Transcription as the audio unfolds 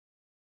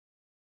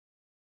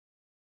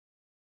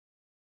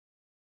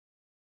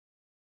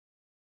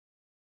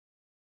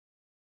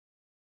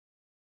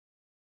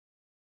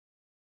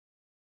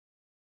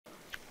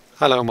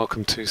Hello and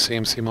welcome to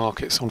CMC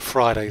Markets on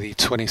Friday the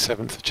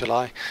 27th of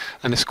July,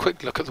 and this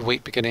quick look at the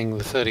week beginning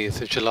the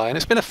 30th of July. And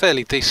it's been a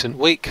fairly decent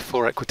week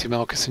for equity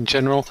markets in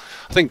general,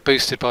 I think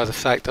boosted by the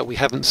fact that we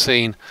haven't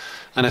seen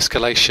an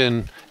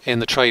escalation in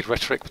the trade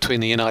rhetoric between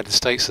the United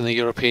States and the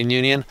European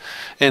Union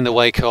in the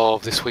wake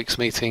of this week's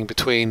meeting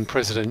between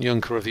President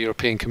Juncker of the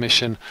European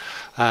Commission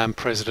and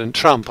President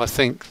Trump. I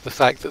think the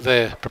fact that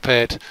they're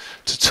prepared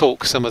to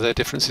talk some of their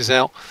differences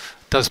out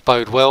does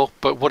bode well,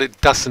 but what it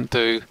doesn't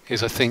do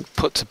is, I think,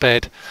 put to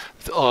bed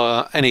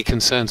any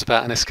concerns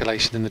about an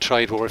escalation in the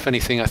trade war. If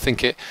anything, I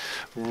think it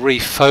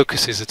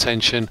refocuses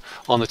attention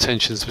on the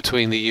tensions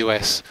between the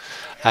US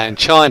and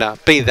China.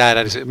 Be that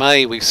as it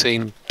may, we've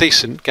seen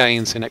decent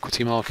gains in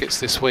equity markets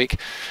this week.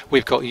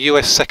 We've got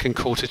US second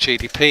quarter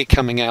GDP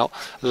coming out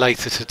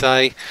later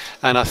today,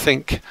 and I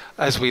think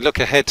as we look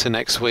ahead to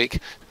next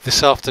week,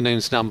 this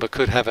afternoon's number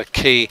could have a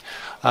key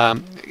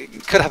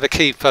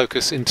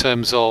focus in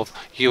terms of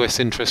US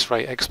interest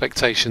rate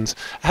expectations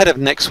ahead of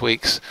next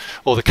week's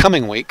or the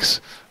coming week's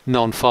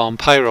non-farm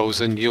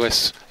payrolls and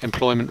US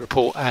employment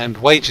report and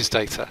wages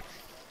data.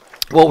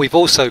 What we've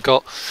also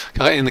got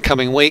in the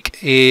coming week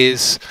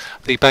is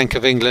the Bank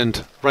of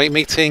England rate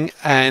meeting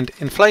and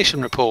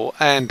inflation report,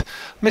 and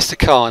Mr.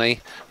 Carney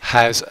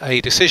has a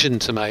decision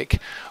to make.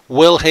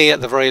 Will he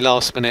at the very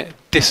last minute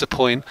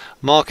disappoint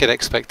market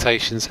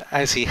expectations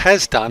as he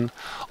has done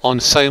on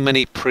so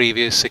many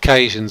previous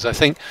occasions? I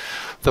think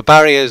the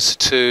barriers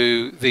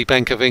to the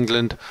Bank of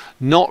England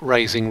not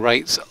raising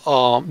rates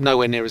are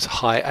nowhere near as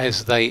high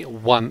as they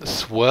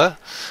once were.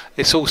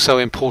 It's also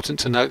important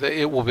to note that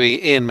it will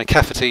be Ian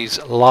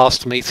McCafferty's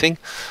last meeting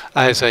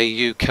as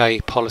a UK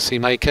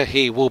policymaker.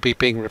 He will be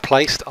being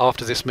replaced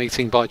after this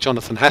meeting by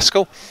Jonathan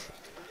Haskell.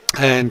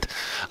 And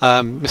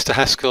Mr.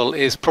 Haskell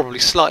is probably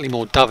slightly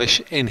more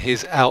dovish in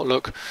his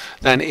outlook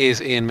than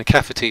is Ian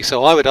McCafferty.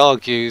 So I would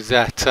argue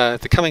that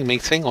the coming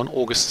meeting on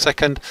August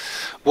 2nd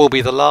will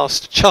be the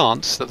last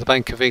chance that the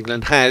Bank of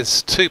England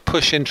has to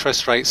push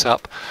interest rates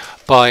up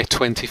by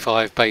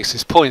 25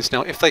 basis points.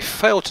 Now, if they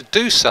fail to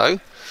do so,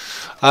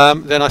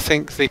 then I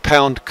think the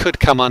pound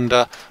could come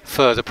under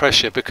further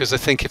pressure, because I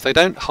think if they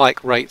don't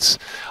hike rates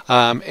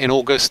in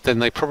August, then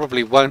they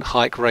probably won't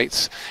hike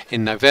rates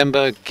in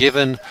November,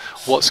 given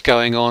what's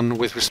going on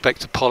with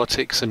respect to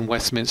politics and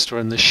Westminster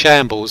and the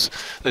shambles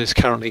that is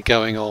currently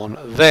going on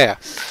there.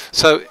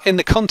 So in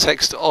the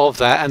context of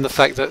that, and the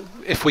fact that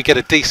if we get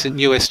a decent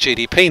US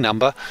GDP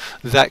number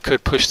that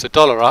could push the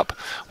dollar up,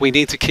 we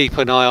need to keep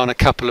an eye on a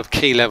couple of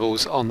key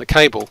levels on the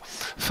cable.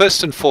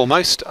 First and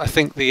foremost, I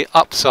think the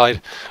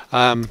upside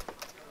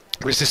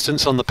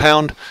resistance on the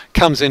pound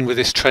comes in with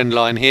this trend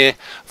line here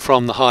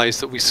from the highs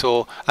that we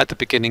saw at the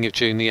beginning of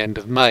June, the end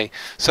of May.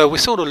 So we're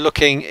sort of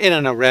looking in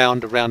and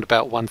around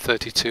about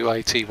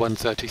 132.80,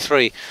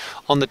 133.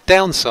 On the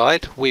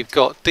downside, we've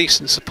got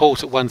decent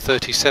support at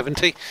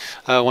 130.70,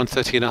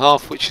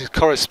 130.5, which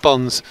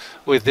corresponds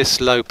with this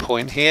low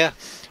point here.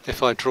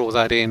 If I draw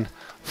that in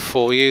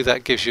for you,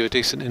 that gives you a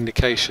decent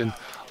indication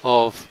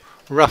of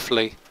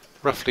roughly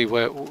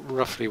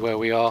where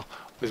we are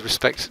with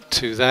respect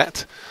to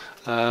that.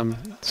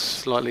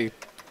 Slightly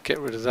get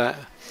rid of that.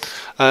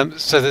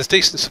 So there's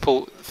decent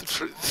support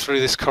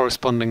through this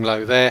corresponding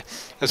low there,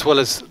 as well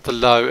as the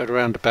low at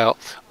around about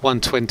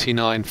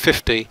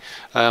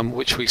 129.50,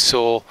 which we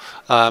saw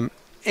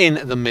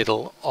in the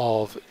middle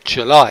of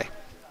July.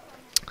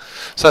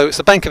 So it's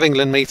the Bank of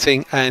England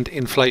meeting and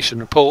inflation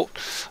report.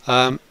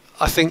 I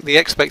think the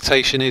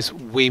expectation is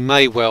we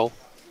may well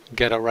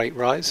get a rate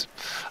rise,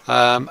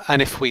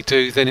 and if we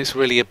do, then it's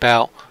really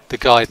about the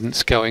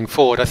guidance going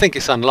forward. I think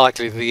it's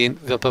unlikely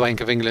the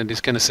Bank of England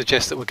is going to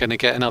suggest that we're going to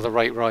get another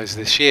rate rise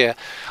this year.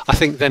 I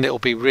think then it'll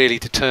be really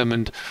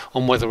determined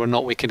on whether or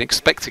not we can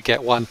expect to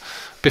get one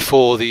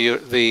before the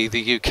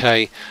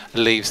UK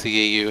leaves the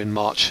EU in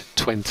March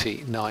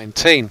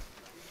 2019.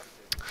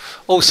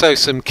 Also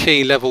some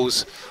key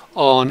levels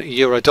on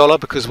euro dollar,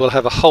 because we'll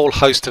have a whole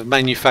host of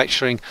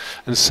manufacturing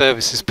and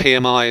services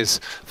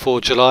PMIs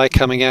for July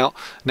coming out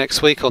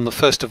next week. On the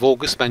 1st of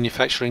August,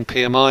 manufacturing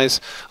PMIs.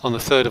 On the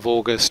 3rd of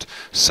August,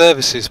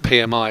 services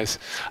PMIs.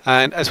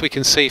 And as we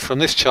can see from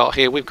this chart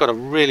here, we've got a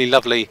really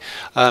lovely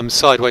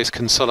sideways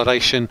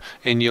consolidation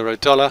in euro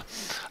dollar.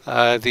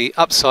 The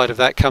upside of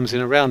that comes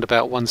in around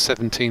about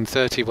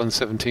 117.30,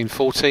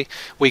 117.40.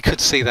 We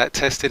could see that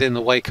tested in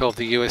the wake of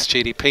the US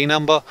GDP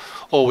number,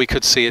 or we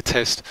could see a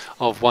test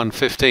of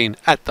 115.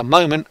 At the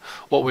moment,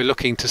 what we're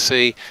looking to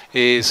see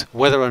is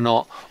whether or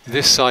not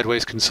this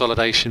sideways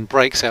consolidation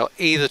breaks out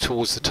either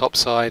towards the top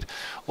side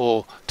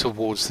or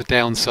towards the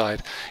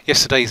downside.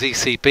 Yesterday's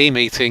ECB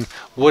meeting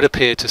would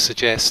appear to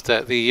suggest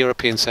that the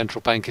European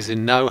Central Bank is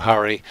in no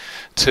hurry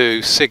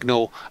to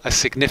signal a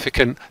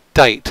significant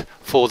date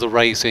for the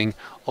raising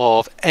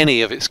of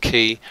any of its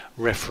key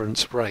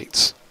reference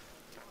rates.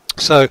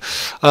 So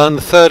on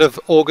the 3rd of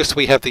August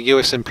we have the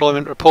US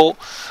employment report.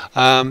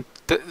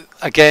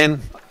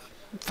 Again,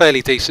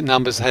 fairly decent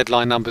numbers. The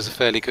headline numbers are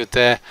fairly good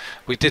there.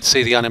 We did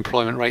see the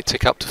unemployment rate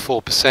tick up to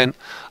 4%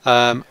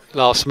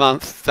 last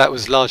month. That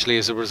was largely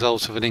as a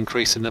result of an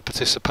increase in the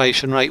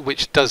participation rate,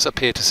 which does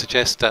appear to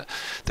suggest that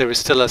there is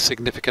still a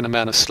significant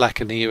amount of slack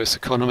in the US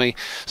economy.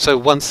 So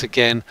once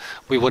again,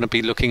 we want to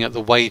be looking at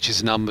the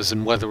wages numbers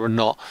and whether or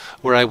not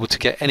we're able to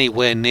get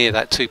anywhere near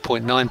that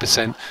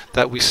 2.9%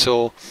 that we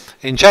saw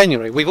in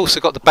January. We've also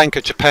got the Bank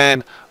of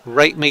Japan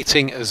rate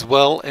meeting as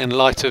well, in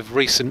light of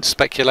recent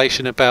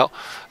speculation about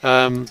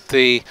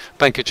the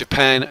Bank of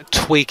Japan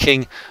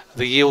tweaking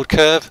the yield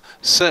curve.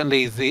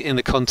 Certainly in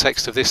the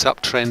context of this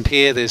uptrend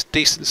here, there's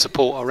decent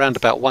support around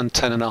about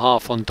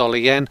 110.5 on dollar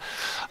yen.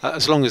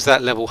 As long as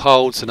that level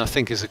holds, and I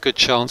think there's a good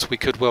chance we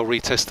could well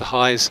retest the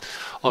highs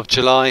of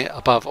July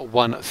above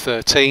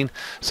 113.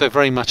 So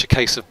very much a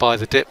case of buy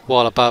the dip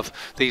while above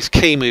these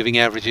key moving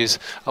averages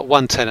at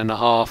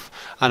 110.5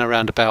 and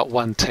around about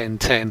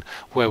 110.10,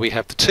 where we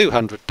have the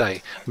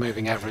 200-day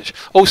moving average.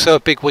 Also a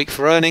big week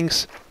for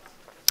earnings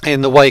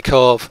in the wake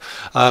of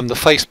the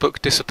Facebook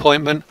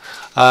disappointment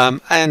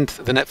and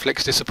the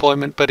Netflix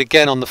disappointment. But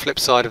again, on the flip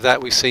side of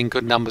that, we've seen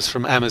good numbers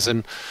from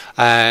Amazon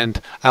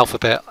and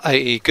Alphabet,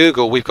 i.e.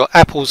 Google. We've got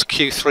Apple's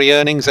Q3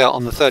 earnings out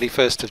on the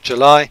 31st of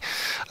July.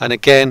 And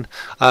again,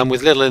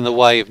 with little in the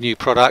way of new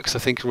products, I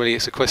think really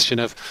it's a question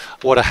of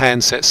what are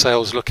handset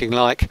sales looking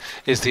like.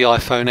 Is the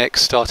iPhone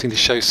X starting to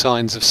show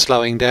signs of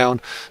slowing down?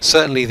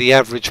 Certainly the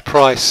average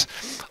price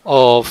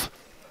of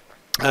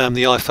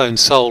the iPhone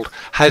sold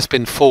has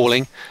been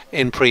falling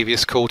in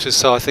previous quarters,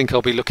 so I think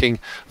I'll be looking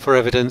for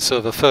evidence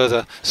of a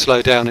further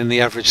slowdown in the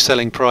average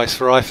selling price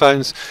for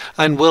iPhones.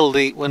 And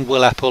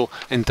will Apple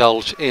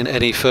indulge in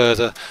any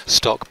further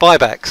stock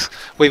buybacks?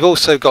 We've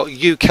also got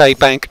UK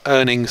bank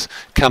earnings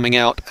coming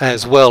out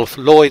as well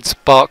for Lloyds,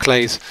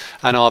 Barclays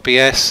and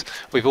RBS.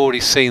 We've already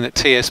seen that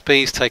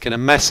TSB's taken a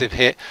massive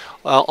hit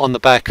on the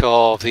back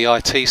of the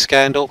IT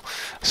scandal,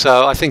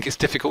 so I think it's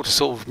difficult to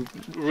sort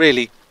of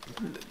really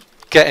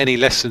get any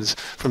lessons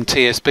from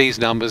TSB's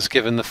numbers,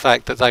 given the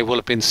fact that they will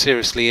have been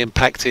seriously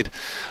impacted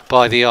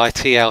by the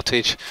IT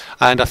outage,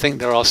 and I think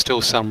there are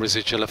still some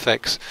residual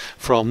effects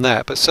from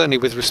that. But certainly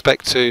with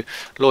respect to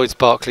Lloyds,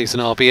 Barclays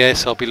and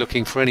RBS, I'll be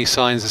looking for any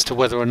signs as to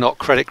whether or not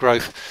credit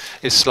growth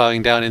is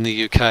slowing down in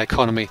the UK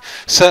economy.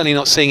 Certainly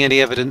not seeing any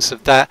evidence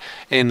of that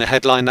in the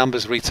headline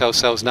numbers. Retail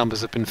sales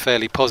numbers have been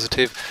fairly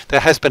positive.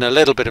 There has been a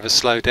little bit of a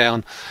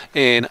slowdown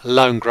in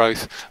loan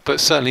growth, but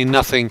certainly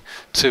nothing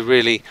to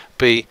really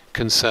be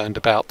concerned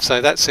about.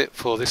 So that's it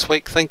for this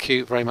week. Thank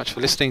you very much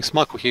for listening. It's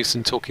Michael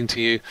Hewson talking to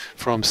you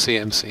from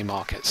CMC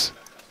Markets.